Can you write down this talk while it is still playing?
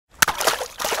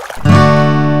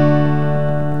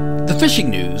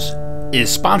Fishing news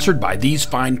is sponsored by these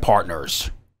fine partners.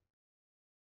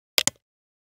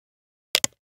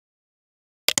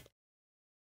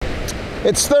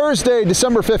 It's Thursday,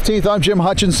 December 15th. I'm Jim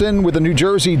Hutchinson with the New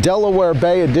Jersey Delaware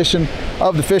Bay edition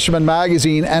of the Fisherman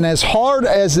Magazine. And as hard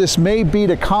as this may be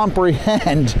to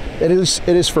comprehend, it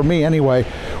is for me anyway,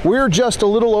 we're just a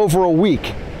little over a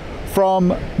week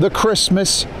from the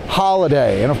Christmas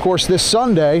holiday. And of course, this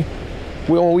Sunday,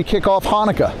 we kick off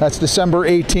Hanukkah. That's December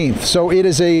 18th. So it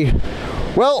is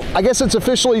well, I guess it's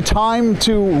officially time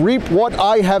to reap what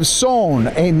I have sown,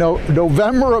 a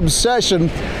November obsession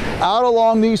out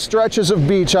along these stretches of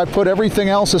beach. I put everything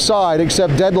else aside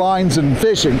except deadlines and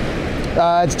fishing.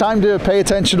 It's time to pay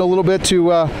attention a little bit to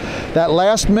that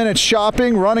last minute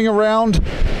shopping, running around,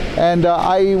 and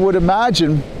I would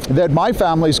imagine that my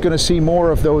family is going to see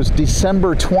more of those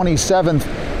December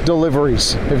 27th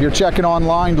deliveries. If you're checking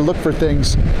online to look for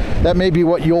things, that may be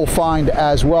what you'll find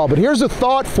as well. But here's a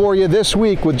thought for you this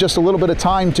week with just a little bit of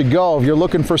time to go. If you're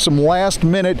looking for some last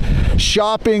minute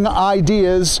shopping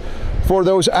ideas for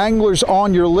those anglers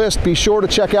on your list, be sure to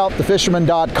check out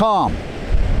thefisherman.com.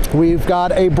 We've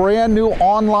got a brand new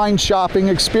online shopping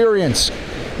experience.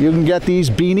 You can get these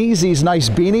beanies, these nice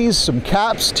beanies, some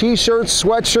caps, t-shirts,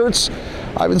 sweatshirts.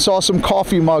 I even saw some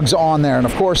coffee mugs on there. And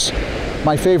of course,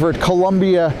 my favorite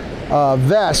Columbia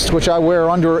vest, which I wear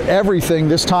under everything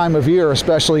this time of year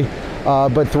especially,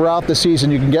 but throughout the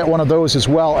season you can get one of those as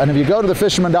well. And if you go to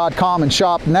thefisherman.com and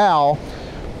shop now,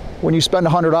 when you spend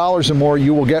 $100 or more,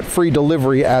 you will get free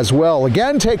delivery as well.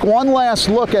 Again, take one last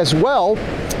look as well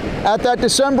at that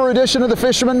December edition of the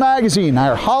Fisherman Magazine,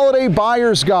 our holiday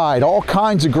buyer's guide. All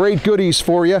kinds of great goodies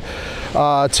for you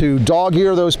to dog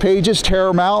ear those pages, tear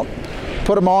them out,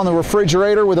 put them on the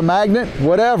refrigerator with a magnet,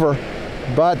 whatever.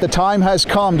 But the time has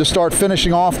come to start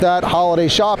finishing off that holiday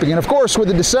shopping. And of course, with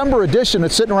the December edition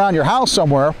that's sitting around your house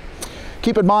somewhere,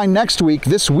 keep in mind next week,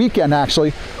 this weekend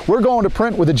actually, we're going to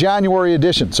print with the January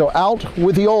edition. So out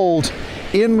with the old,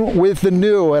 in with the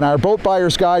new, and our boat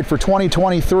buyer's guide for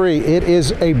 2023. It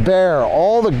is a bear.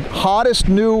 All the hottest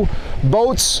new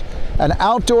boats and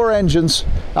outdoor engines,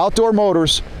 outdoor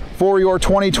motors for your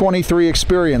 2023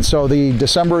 experience. So the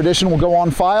December edition will go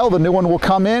on file. The new one will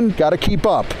come in. Got to keep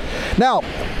up. Now,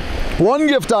 one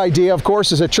gift idea, of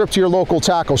course, is a trip to your local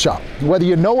tackle shop. Whether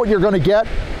you know what you're going to get,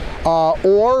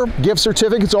 or gift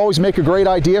certificates always make a great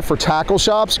idea for tackle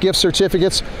shops, gift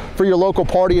certificates for your local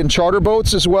party and charter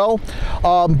boats as well.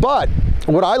 But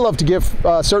what I love to give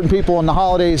certain people in the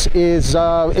holidays is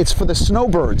it's for the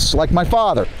snowbirds, like my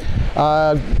father.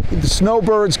 The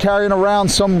snowbirds carrying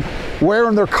around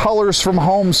wearing their colors from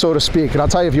home, so to speak. And I'll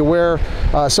tell you, if you wear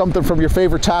something from your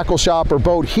favorite tackle shop or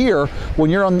boat here,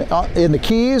 when you're in the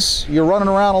Keys, you're running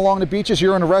around along the beaches,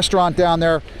 you're in a restaurant down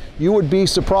there, you would be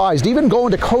surprised. Even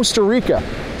going to Costa Rica,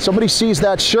 somebody sees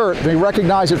that shirt, they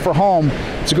recognize it for home.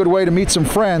 It's a good way to meet some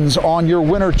friends on your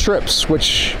winter trips,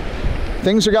 which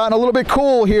things are gotten a little bit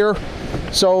cool here.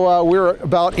 So we're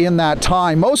about in that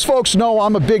time. Most folks know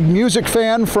I'm a big music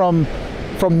fan, from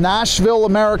Nashville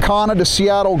Americana to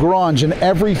Seattle grunge and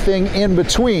everything in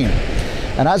between.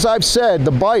 And as I've said,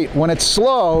 the bite, when it's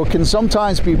slow, can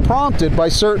sometimes be prompted by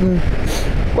certain,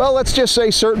 well, let's just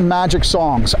say certain magic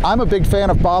songs. I'm a big fan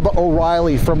of Baba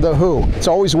O'Reilly from The Who. It's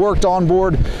always worked on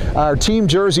board our Team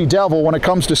Jersey Devil when it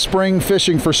comes to spring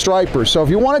fishing for stripers. So if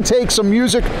you want to take some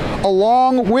music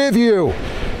along with you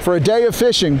for a day of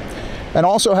fishing, and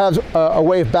also have a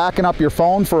way of backing up your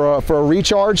phone for a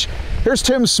recharge, here's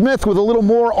Tim Smith with a little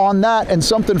more on that and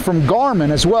something from Garmin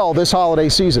as well this holiday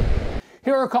season.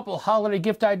 Here are a couple of holiday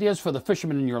gift ideas for the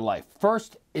fisherman in your life.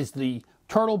 First is the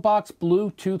Turtle Box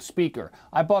Bluetooth speaker.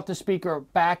 I bought the speaker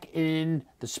back in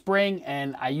the spring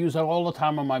and I use it all the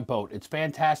time on my boat. It's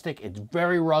fantastic. It's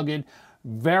very rugged,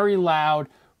 very loud,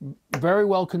 very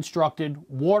well constructed,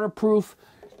 waterproof.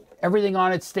 Everything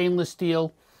on it stainless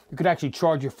steel. You could actually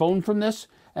charge your phone from this,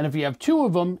 and if you have two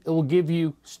of them, it will give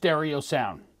you stereo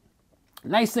sound.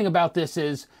 Nice thing about this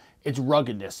is its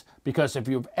ruggedness, because if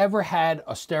you've ever had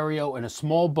a stereo in a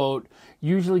small boat,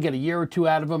 you usually get a year or two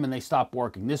out of them and they stop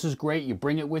working. This is great. You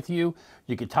bring it with you.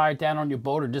 You can tie it down on your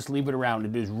boat or just leave it around.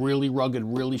 It is really rugged,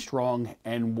 really strong,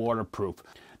 and waterproof.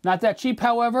 Not that cheap,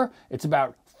 however. It's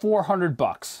about 400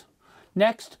 bucks.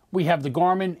 Next, we have the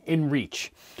Garmin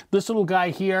InReach. This little guy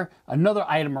here, another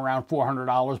item around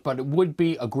 $400, but it would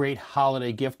be a great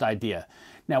holiday gift idea.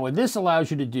 Now, what this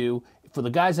allows you to do, for the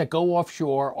guys that go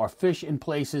offshore or fish in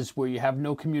places where you have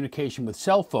no communication with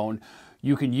cell phone,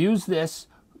 you can use this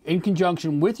in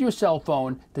conjunction with your cell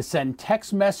phone to send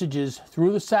text messages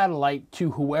through the satellite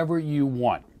to whoever you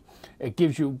want. It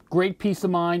gives you great peace of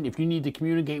mind if you need to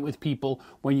communicate with people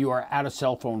when you are out of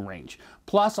cell phone range.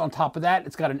 Plus, on top of that,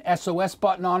 it's got an SOS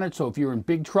button on it, so if you're in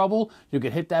big trouble, you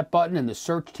can hit that button and the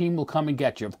search team will come and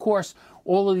get you. Of course,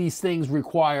 all of these things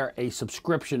require a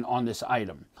subscription on this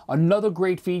item. Another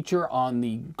great feature on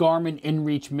the Garmin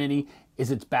InReach Mini is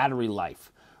its battery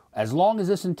life. As long as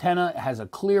this antenna has a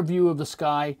clear view of the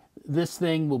sky, this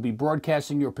thing will be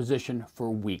broadcasting your position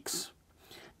for weeks.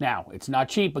 Now, it's not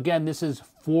cheap. Again, this is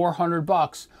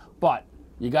 $400, but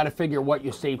you got to figure what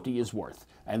your safety is worth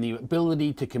and the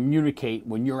ability to communicate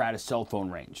when you're out of cell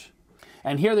phone range.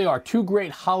 And here they are, two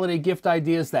great holiday gift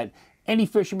ideas that any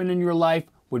fisherman in your life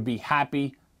would be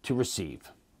happy to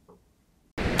receive.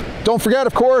 Don't forget,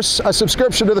 of course, a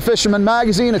subscription to the Fisherman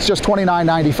Magazine. It's just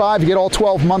 $29.95. You get all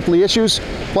 12 monthly issues,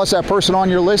 plus that person on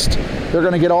your list. They're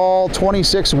going to get all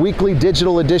 26 weekly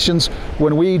digital editions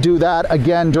when we do that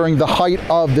again during the height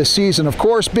of the season. Of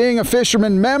course, being a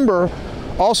Fisherman member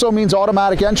also means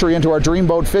automatic entry into our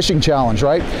Dreamboat Fishing Challenge,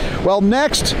 right? Well,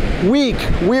 next week,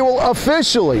 we will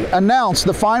officially announce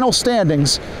the final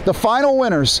standings, the final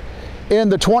winners in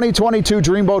the 2022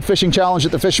 Dreamboat Fishing Challenge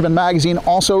at the Fisherman Magazine,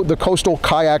 also the Coastal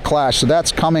Kayak Clash. So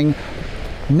that's coming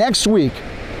next week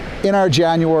in our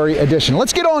January edition.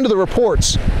 Let's get on to the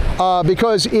reports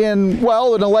because in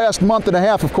the last month and a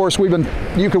half, of course,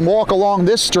 you can walk along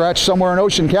this stretch somewhere in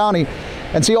Ocean County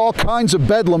and see all kinds of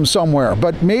bedlam somewhere.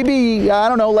 But maybe, I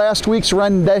don't know, last week's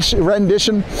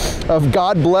rendition of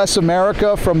God Bless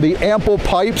America from the ample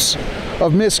pipes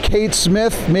of Miss Kate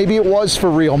Smith, maybe it was for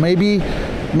real. Maybe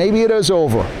it is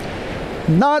over.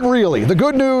 Not really. The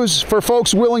good news for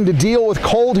folks willing to deal with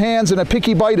cold hands and a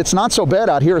picky bite, it's not so bad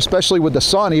out here, especially with the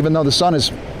sun, even though the sun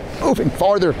is moving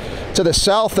farther to the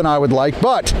south than I would like.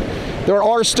 But there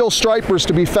are still stripers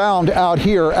to be found out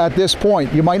here at this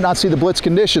point. You might not see the blitz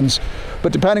conditions,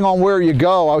 but depending on where you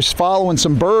go, I was following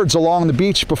some birds along the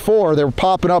beach before. They were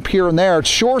popping up here and there. It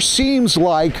sure seems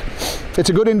like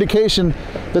it's a good indication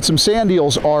that some sand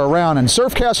eels are around. And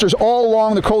surfcasters all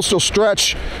along the coastal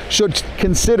stretch should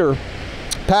consider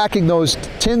packing those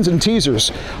tins and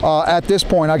teasers at this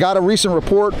point. I got a recent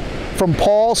report from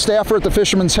Paul, staffer at the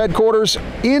Fisherman's headquarters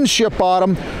in Ship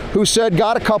Bottom, who said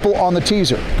got a couple on the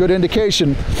teaser. Good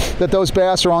indication that those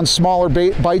bass are on smaller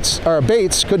baits.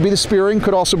 Could be the spearing,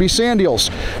 could also be sand eels.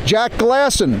 Jack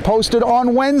Glasson posted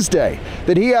on Wednesday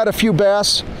that he had a few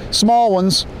bass, small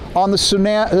ones, on the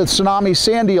tsunami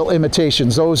sand eel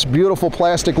imitations, those beautiful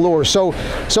plastic lures. So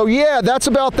yeah, that's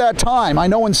about that time. I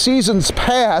know in seasons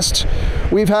past,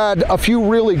 we've had a few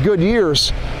really good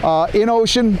years in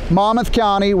Ocean, Monmouth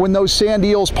County, when those sand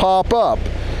eels pop up.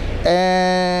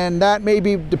 And that may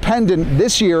be dependent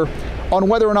this year on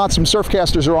whether or not some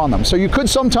surfcasters are on them. So you could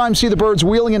sometimes see the birds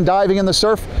wheeling and diving in the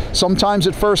surf, sometimes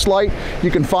at first light. You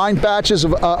can find batches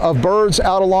of birds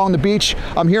out along the beach.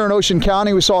 I'm here in Ocean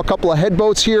County. We saw a couple of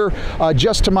headboats here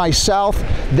just to my south.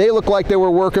 They look like they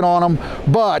were working on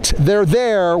them, but they're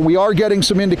there. We are getting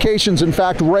some indications. In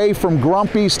fact, Ray from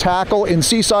Grumpy's Tackle in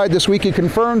Seaside this week, he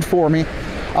confirmed for me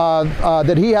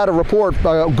that he had a report,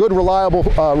 a good reliable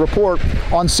report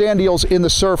on sand eels in the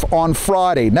surf on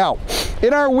Friday. Now,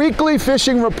 in our weekly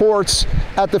fishing reports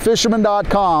at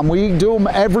thefisherman.com, we do them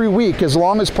every week as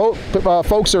long as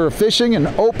folks are fishing and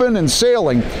open and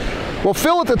sailing. Well,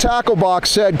 Phil at the Tackle Box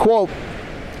said, quote,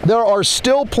 "There are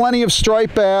still plenty of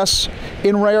striped bass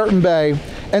in Raritan Bay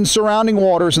and surrounding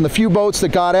waters, and the few boats that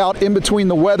got out in between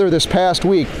the weather this past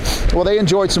week, well, they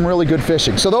enjoyed some really good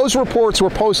fishing." So those reports were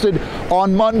posted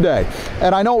on Monday.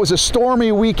 And I know it was a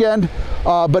stormy weekend,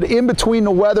 but in between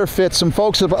the weather fits, some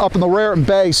folks up in the Raritan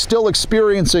Bay still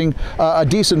experiencing a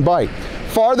decent bite.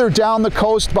 Farther down the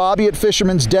coast, Bobby at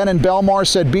Fisherman's Den in Belmar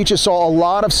said beaches saw a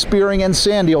lot of spearing and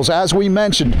sand eels, as we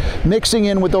mentioned, mixing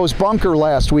in with those bunker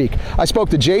last week. I spoke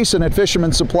to Jason at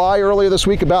Fisherman's Supply earlier this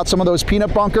week about some of those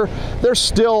peanut bunker. They're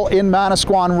still in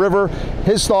Manasquan River.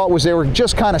 His thought was they were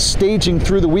just kind of staging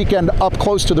through the weekend up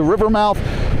close to the river mouth,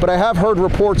 but I have heard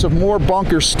reports of more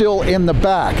bunkers still in the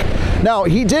back. Now,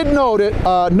 he did note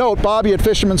Bobby at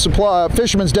Fisherman's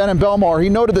Den in Belmar, he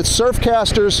noted that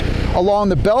surfcasters along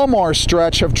the Belmar stretch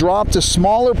have dropped to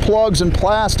smaller plugs and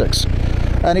plastics.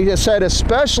 And he has said,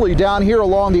 especially down here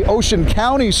along the Ocean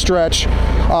County stretch,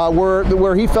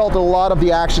 where he felt that a lot of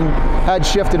the action had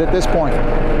shifted at this point.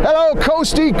 Hello,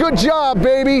 Coastie, good job,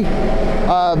 baby.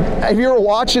 If you were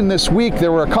watching this week,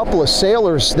 there were a couple of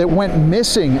sailors that went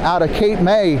missing out of Cape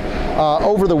May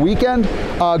over the weekend.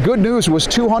 Good news was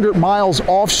 200 miles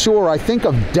offshore, I think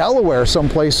of Delaware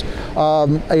someplace,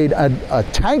 a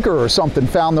tanker or something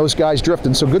found those guys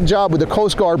drifting. So good job with the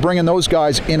Coast Guard bringing those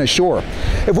guys in ashore.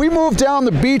 If we move down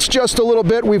the beach just a little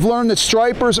bit, we've learned that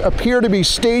stripers appear to be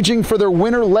staging for their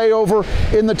winter layover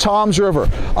in the Toms River.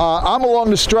 I'm along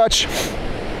the stretch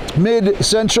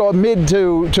mid-central, mid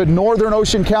to northern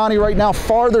Ocean County right now,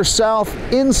 farther south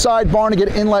inside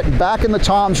Barnegat Inlet, back in the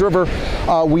Toms River.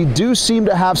 We do seem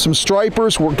to have some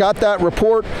stripers. We got that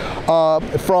report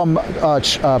from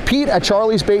Pete at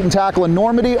Charlie's Bait and Tackle in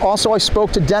Normandy. Also, I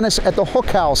spoke to Dennis at the Hook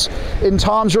House in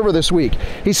Toms River this week.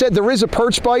 He said there is a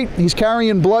perch bite. He's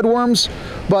carrying bloodworms,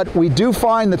 but we do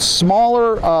find that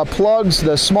smaller plugs,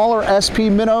 the smaller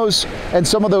SP minnows, and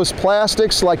some of those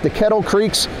plastics like the Kettle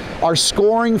Creeks are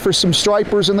scoring for some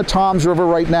stripers in the Toms River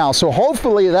right now. So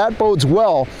hopefully that bodes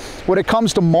well when it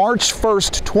comes to March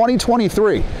 1st,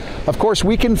 2023. Of course,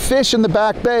 we can fish in the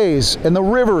back bays and the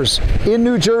rivers in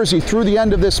New Jersey through the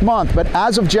end of this month, but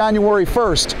as of January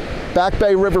 1st, Back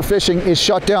Bay river fishing is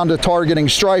shut down to targeting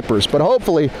stripers. But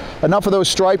hopefully enough of those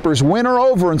stripers winter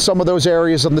over in some of those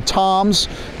areas of the Toms,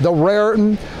 the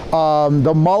Raritan,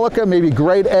 the Mullica, maybe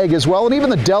Great Egg as well, and even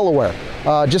the Delaware.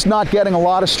 Just not getting a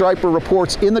lot of striper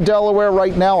reports in the Delaware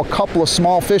right now, a couple of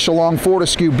small fish along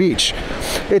Fortescue Beach.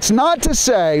 It's not to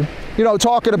say, you know,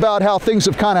 talking about how things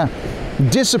have kind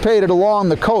of dissipated along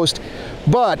the coast,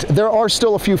 but there are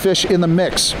still a few fish in the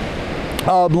mix.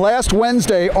 Last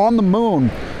Wednesday on the Moon,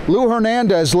 Lou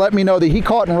Hernandez let me know that he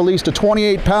caught and released a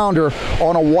 28-pounder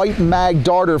on a white mag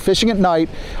darter fishing at night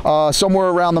somewhere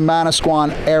around the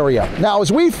Manasquan area. Now,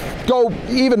 as we go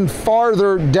even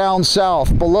farther down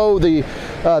south, below the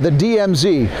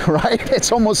DMZ, right?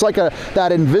 It's almost like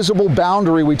that invisible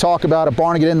boundary we talk about at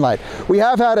Barnegat Inlet. We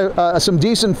have had some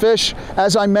decent fish,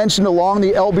 as I mentioned, along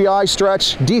the LBI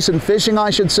stretch. Decent fishing, I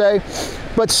should say.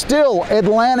 But still,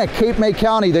 Atlantic, Cape May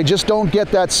County, they just don't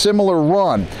get that similar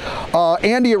run.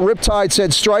 Andy at Riptide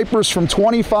said stripers from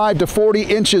 25 to 40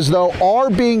 inches, though, are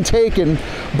being taken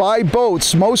by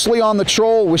boats, mostly on the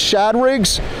troll with shad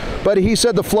rigs. But he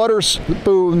said the flutter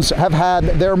spoons have had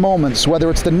their moments, whether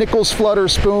it's the Nichols flutter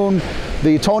spoon,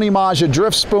 the Tony Maja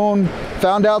drift spoon.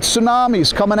 Found out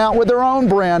Tsunami's coming out with their own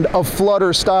brand of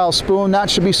flutter style spoon. That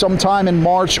should be sometime in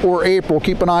March or April.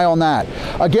 Keep an eye on that.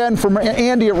 Again, from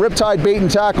Andy at Riptide Bait and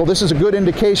Tackle, this is a good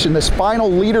indication. This final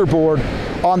leaderboard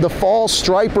on the Fall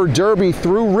Striper Derby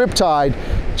through Riptide,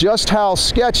 just how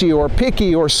sketchy or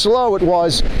picky or slow it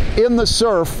was in the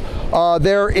surf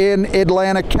there in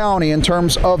Atlantic County in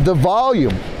terms of the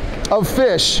volume of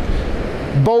fish,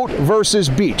 boat versus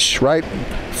beach, right?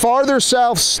 Farther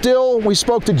south still, we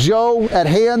spoke to Joe at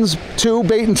Hands 2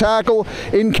 Bait and Tackle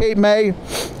in Cape May.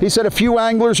 He said a few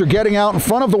anglers are getting out in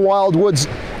front of the wildwoods.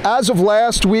 As of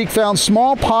last week, found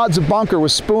small pods of bunker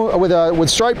with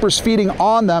stripers feeding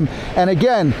on them. And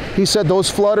again, he said those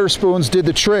flutter spoons did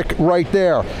the trick right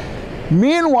there.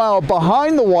 Meanwhile,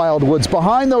 behind the wildwoods,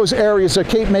 behind those areas of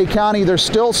Cape May County, there's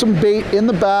still some bait in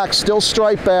the back, still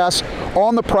striped bass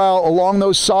on the prowl along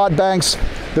those sod banks,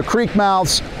 the creek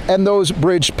mouths, and those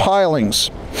bridge pilings.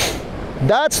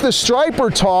 That's the striper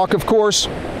talk, of course.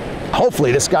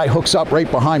 Hopefully this guy hooks up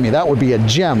right behind me. That would be a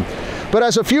gem. But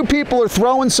as a few people are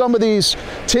throwing some of these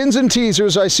tins and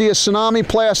teasers, I see a Tsunami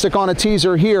plastic on a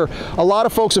teaser here. A lot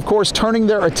of folks, of course, turning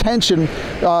their attention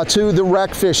to the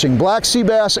wreck fishing. Black sea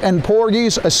bass and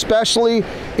porgies, especially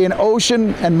in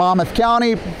Ocean and Monmouth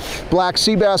County. Black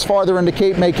sea bass farther into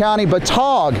Cape May County. But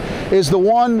tautog is the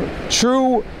one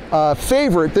true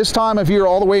favorite this time of year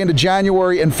all the way into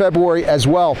January and February as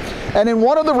well. And in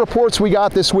one of the reports we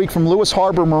got this week from Lewis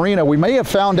Harbor Marina, we may have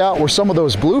found out where some of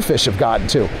those bluefish have gotten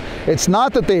to. It's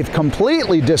not that they've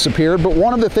completely disappeared, but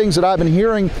one of the things that I've been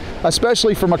hearing,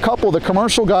 especially from a couple of the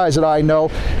commercial guys that I know,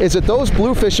 is that those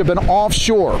bluefish have been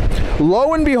offshore.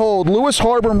 Lo and behold, Lewis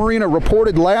Harbor Marina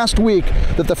reported last week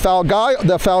that the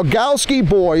Falgowski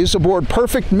boys aboard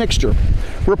Perfect Mixture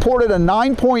reported a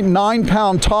 9.9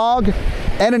 pound tautog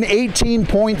and an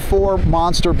 18.4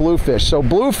 monster bluefish. So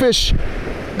bluefish,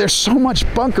 there's so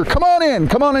much bunker. Come on in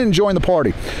and join the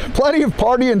party. Plenty of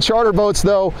party and charter boats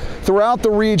though throughout the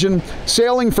region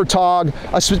sailing for tautog,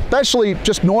 especially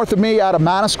just north of me out of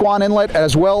Manasquan Inlet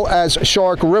as well as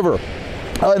Shark River.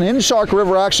 And in Shark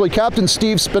River, actually, Captain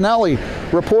Steve Spinelli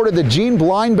reported that Gene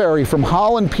Blindberry from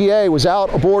Holland, PA, was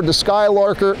out aboard the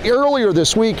Skylarker earlier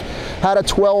this week, had a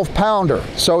 12-pounder.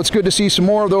 So it's good to see some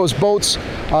more of those boats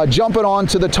jumping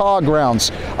onto the tautog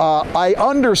grounds. I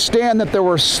understand that there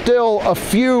were still a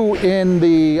few in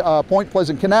the Point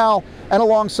Pleasant Canal and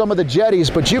along some of the jetties,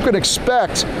 but you can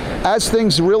expect, as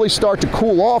things really start to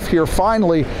cool off here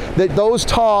finally, that those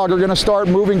tautog are going to start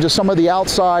moving to some of the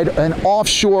outside and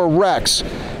offshore wrecks.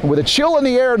 And with a chill in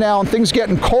the air now and things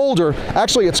getting colder,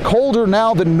 actually it's colder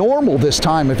now than normal this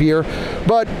time of year,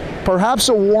 but perhaps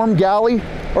a warm galley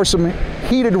or some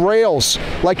heated rails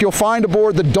like you'll find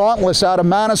aboard the Dauntless out of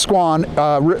Manasquan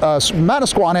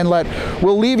Inlet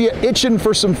will leave you itching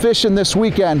for some fishing this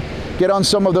weekend. Get on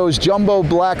some of those jumbo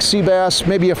black sea bass,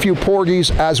 maybe a few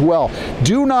porgies as well.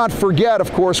 Do not forget,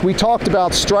 of course, we talked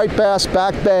about striped bass,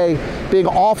 back bay being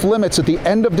off limits at the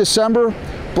end of December.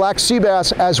 Black sea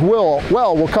bass as will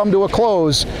come to a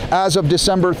close as of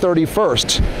December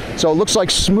 31st. So it looks like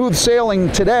smooth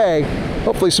sailing today.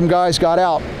 Hopefully some guys got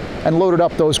out and loaded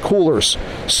up those coolers.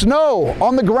 Snow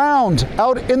on the ground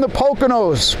out in the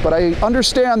Poconos, but I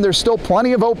understand there's still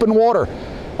plenty of open water.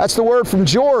 That's the word from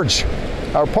George,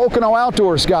 our Pocono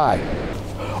Outdoors guy.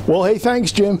 Well, hey,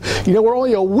 thanks, Jim. You know, we're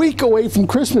only a week away from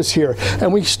Christmas here,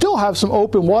 and we still have some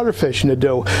open water fishing to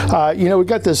do. You know, we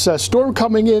got this storm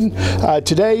coming in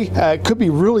today. It could be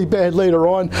really bad later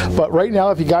on, but right now,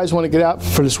 if you guys want to get out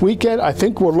for this weekend, I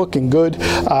think we're looking good.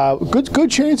 Good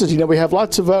chances. You know, we have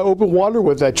lots of open water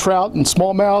with trout and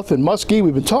smallmouth and muskie.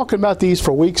 We've been talking about these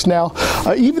for weeks now.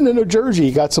 Even in New Jersey,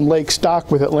 you got some lake stock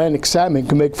with Atlantic salmon.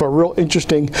 Can make for a real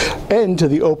interesting end to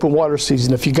the open water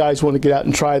season if you guys want to get out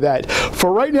and try that.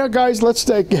 For right now, guys, let's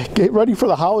get ready for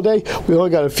the holiday. We only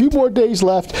got a few more days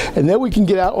left, and then we can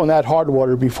get out on that hard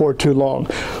water before too long.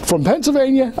 From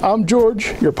Pennsylvania, I'm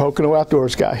George, your Pocono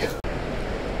Outdoors guy.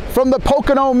 From the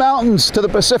Pocono Mountains to the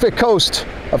Pacific coast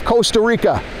of Costa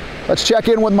Rica, let's check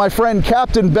in with my friend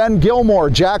Captain Ben Gilmore,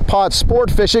 jackpot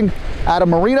sport fishing out of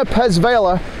Marina Pez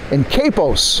Vela in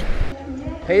Capos.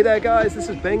 Hey there guys, this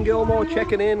is Ben Gilmore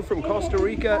checking in from Costa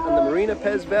Rica and the Marina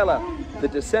Pez Vela. The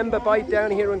December bite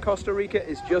down here in Costa Rica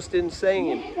is just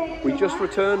insane. We just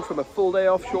returned from a full day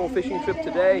offshore fishing trip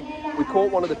today. We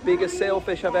caught one of the biggest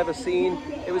sailfish I've ever seen.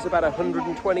 It was about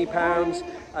 120 pounds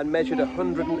and measured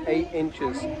 108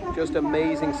 inches. Just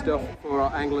amazing stuff for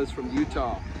our anglers from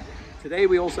Utah. Today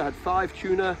we also had 5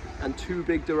 tuna and 2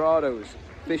 big dorados.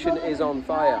 Fishing is on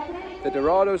fire. The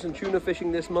dorados and tuna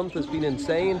fishing this month has been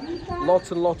insane.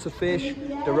 Lots and lots of fish.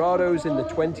 Dorados in the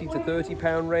 20 to 30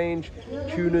 pound range.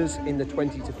 Tunas in the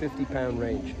 20 to 50 pound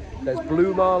range. There's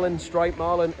blue marlin, striped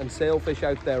marlin and sailfish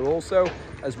out there also,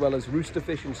 as well as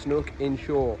roosterfish and snook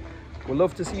inshore. We'd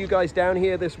love to see you guys down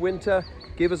here this winter.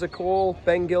 Give us a call.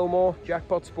 Ben Gilmore,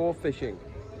 Jackpot Sport Fishing.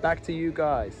 Back to you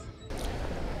guys.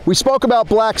 We spoke about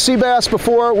black sea bass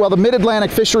before. Well, the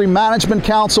Mid-Atlantic Fishery Management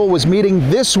Council was meeting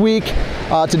this week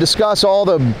to discuss all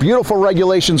the beautiful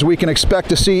regulations we can expect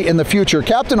to see in the future.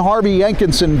 Captain Harvey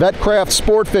Jenkinson, Vetcraft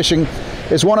Sport Fishing,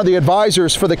 is one of the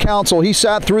advisors for the council. He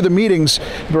sat through the meetings,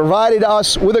 provided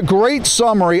us with a great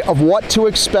summary of what to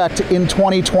expect in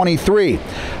 2023.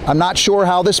 I'm not sure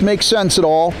how this makes sense at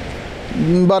all,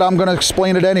 but I'm going to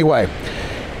explain it anyway.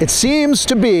 It seems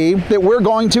to be that we're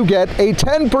going to get a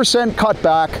 10%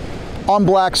 cutback on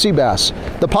black sea bass.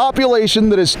 The population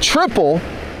that is triple,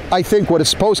 I think what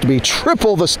it's supposed to be,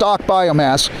 triple the stock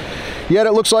biomass, yet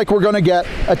it looks like we're going to get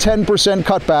a 10%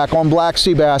 cutback on black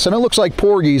sea bass, and it looks like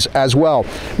porgies as well.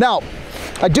 Now,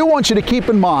 I do want you to keep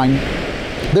in mind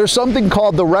there's something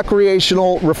called the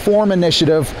Recreational Reform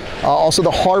Initiative, also the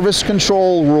Harvest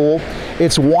Control Rule.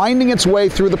 It's winding its way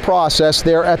through the process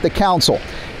there at the council.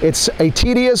 It's a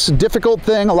tedious, difficult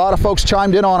thing. A lot of folks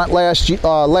chimed in on it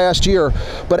last year.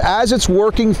 But as it's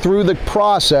working through the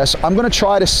process, I'm going to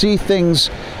try to see things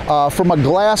from a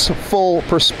glass full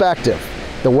perspective.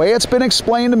 The way it's been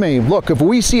explained to me, look, if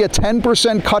we see a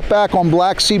 10% cutback on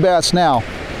black sea bass now,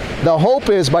 the hope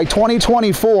is by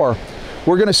 2024,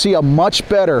 we're going to see a much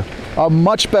better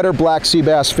black sea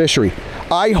bass fishery.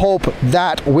 I hope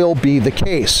that will be the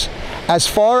case. As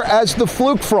far as the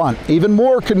fluke front, even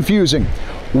more confusing.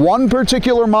 One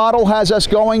particular model has us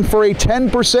going for a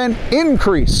 10%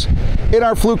 increase in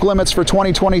our fluke limits for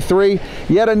 2023.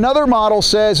 Yet another model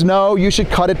says, no, you should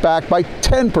cut it back by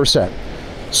 10%.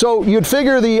 So you'd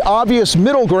figure the obvious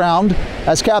middle ground,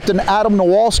 as Captain Adam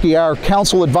Nowalski, our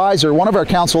council advisor, one of our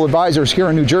council advisors here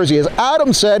in New Jersey, as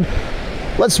Adam said,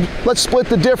 let's split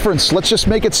the difference. Let's just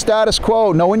make it status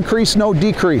quo. No increase, no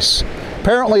decrease.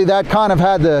 Apparently that kind of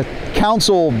had the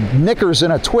council knickers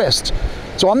in a twist.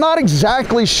 So I'm not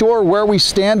exactly sure where we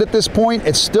stand at this point.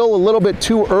 It's still a little bit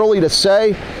too early to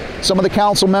say. Some of the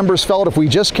council members felt if we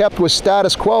just kept with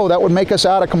status quo, that would make us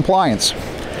out of compliance.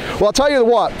 Well, I'll tell you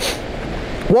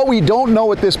what we don't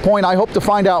know at this point, I hope to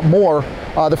find out more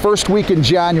the first week in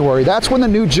January. That's when the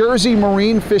New Jersey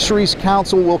Marine Fisheries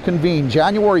Council will convene,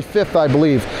 January 5th, I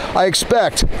believe. I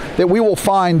expect that we will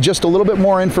find just a little bit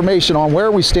more information on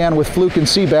where we stand with fluke and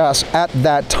sea bass at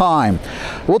that time.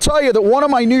 We'll tell you that one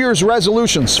of my New Year's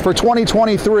resolutions for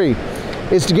 2023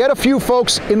 is to get a few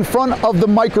folks in front of the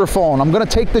microphone. I'm going to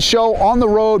take the show on the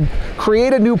road,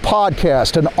 create a new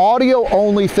podcast, an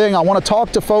audio-only thing. I want to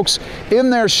talk to folks in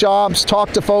their shops,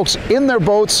 talk to folks in their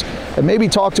boats, and maybe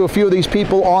talk to a few of these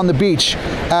people on the beach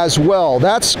as well.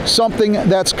 That's something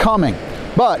that's coming.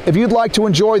 But if you'd like to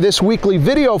enjoy this weekly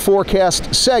video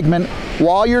forecast segment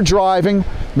while you're driving,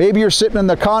 maybe you're sitting in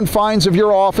the confines of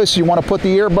your office, you want to put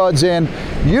the earbuds in,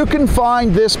 you can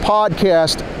find this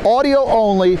podcast audio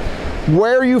only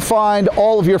where you find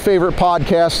all of your favorite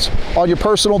podcasts on your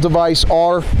personal device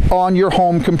or on your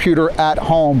home computer at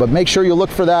home. But make sure you look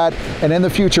for that, and in the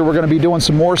future we're going to be doing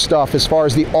some more stuff as far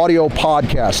as the audio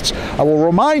podcasts. I will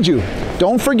remind you,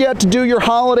 don't forget to do your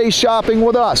holiday shopping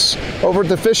with us over at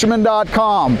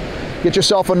thefisherman.com. Get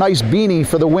yourself a nice beanie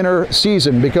for the winter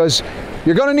season because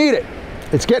you're going to need it.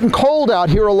 It's getting cold out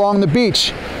here along the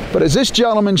beach, but as this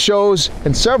gentleman shows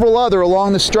and several other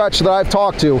along the stretch that I've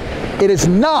talked to, it is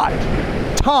not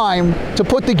time to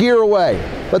put the gear away.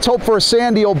 Let's hope for a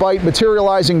sand eel bite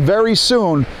materializing very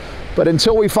soon, but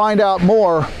until we find out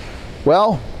more,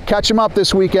 well, catch him up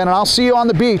this weekend, and I'll see you on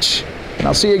the beach, and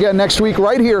I'll see you again next week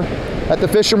right here at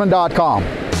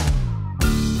thefisherman.com.